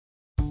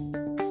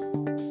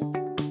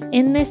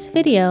In this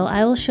video,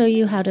 I will show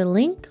you how to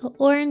link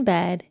or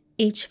embed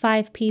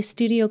H5P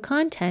Studio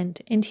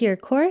content into your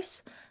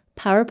course,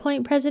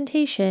 PowerPoint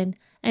presentation,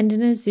 and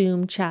in a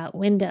Zoom chat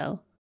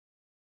window.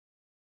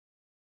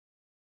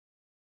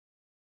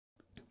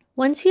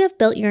 Once you have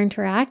built your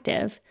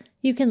interactive,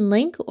 you can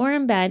link or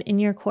embed in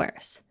your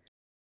course.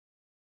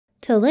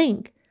 To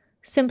link,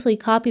 simply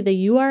copy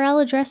the URL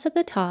address at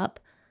the top,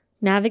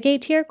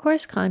 navigate to your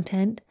course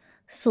content,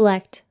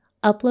 select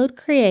Upload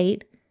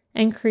Create,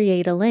 and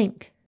create a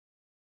link.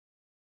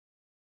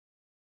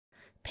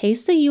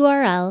 Paste the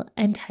URL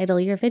and title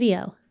your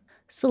video.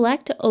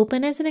 Select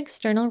Open as an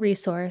external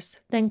resource,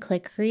 then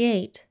click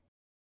Create.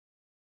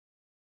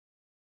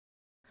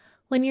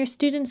 When your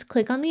students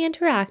click on the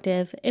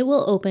interactive, it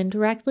will open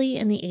directly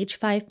in the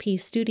H5P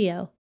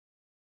Studio.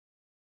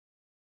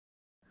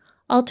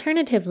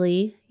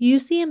 Alternatively,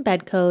 use the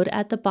embed code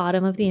at the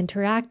bottom of the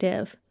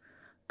interactive.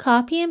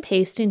 Copy and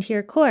paste into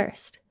your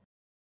course.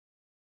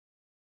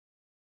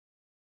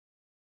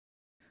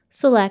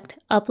 Select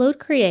Upload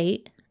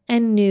Create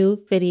and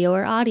New Video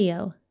or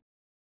Audio.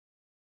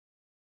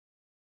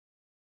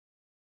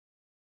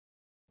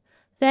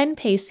 Then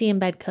paste the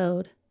embed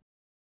code.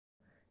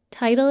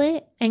 Title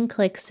it and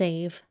click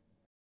Save.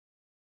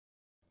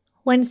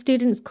 When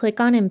students click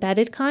on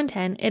embedded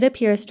content, it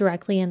appears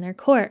directly in their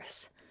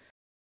course.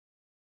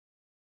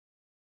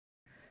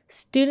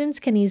 Students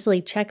can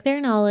easily check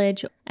their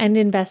knowledge and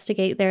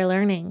investigate their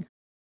learning.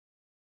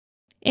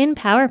 In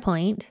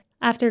PowerPoint,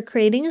 after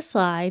creating a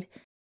slide,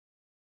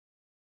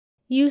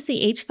 use the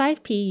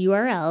H5P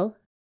URL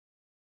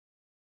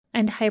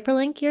and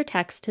hyperlink your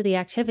text to the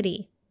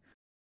activity.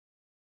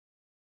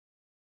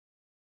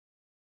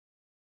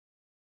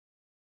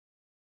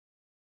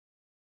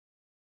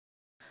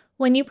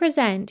 When you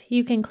present,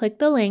 you can click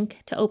the link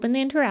to open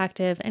the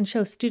interactive and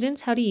show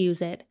students how to use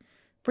it.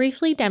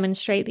 Briefly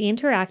demonstrate the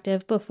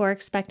interactive before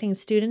expecting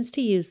students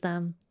to use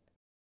them.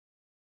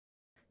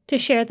 To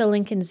share the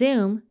link in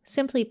Zoom,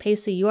 simply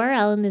paste the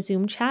URL in the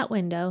Zoom chat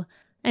window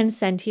and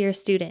send to your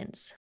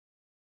students.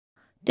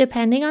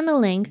 Depending on the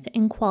length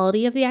and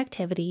quality of the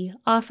activity,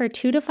 offer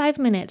 2 to 5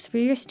 minutes for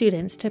your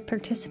students to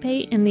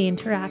participate in the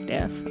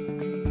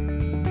interactive.